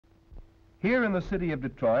Here in the city of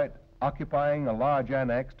Detroit, occupying a large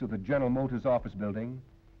annex to the General Motors office building,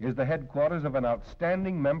 is the headquarters of an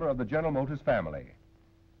outstanding member of the General Motors family,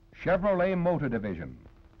 Chevrolet Motor Division,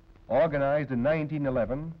 organized in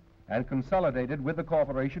 1911 and consolidated with the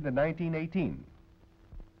corporation in 1918.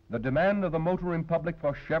 The demand of the motoring public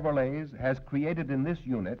for Chevrolets has created in this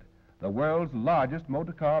unit the world's largest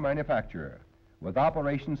motor car manufacturer, with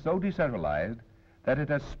operations so decentralized that it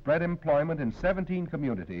has spread employment in 17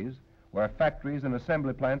 communities where factories and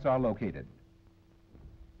assembly plants are located.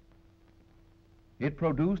 It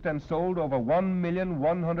produced and sold over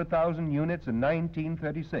 1,100,000 units in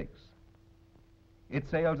 1936. Its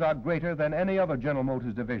sales are greater than any other General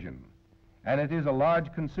Motors division, and it is a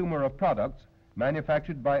large consumer of products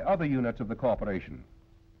manufactured by other units of the corporation.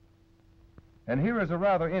 And here is a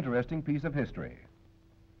rather interesting piece of history.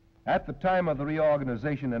 At the time of the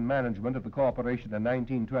reorganization and management of the corporation in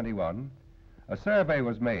 1921, a survey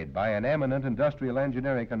was made by an eminent industrial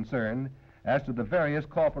engineering concern as to the various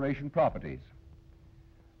corporation properties.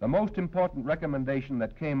 The most important recommendation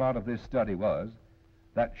that came out of this study was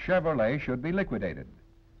that Chevrolet should be liquidated,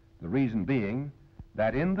 the reason being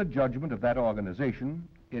that in the judgment of that organization,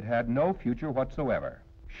 it had no future whatsoever.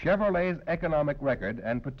 Chevrolet's economic record,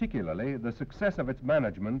 and particularly the success of its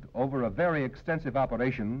management over a very extensive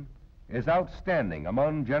operation, is outstanding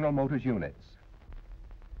among General Motors units.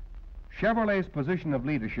 Chevrolet's position of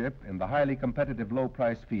leadership in the highly competitive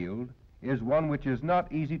low-price field is one which is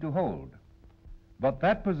not easy to hold. But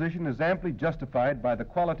that position is amply justified by the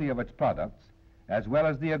quality of its products, as well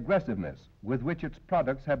as the aggressiveness with which its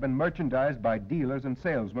products have been merchandised by dealers and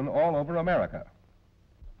salesmen all over America.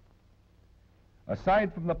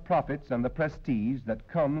 Aside from the profits and the prestige that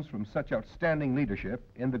comes from such outstanding leadership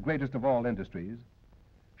in the greatest of all industries,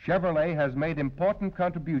 Chevrolet has made important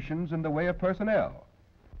contributions in the way of personnel.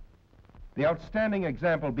 The outstanding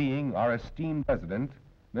example being our esteemed president,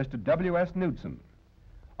 Mr. W.S. Knudsen,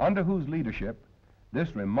 under whose leadership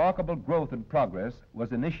this remarkable growth and progress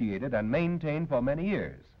was initiated and maintained for many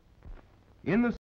years. In the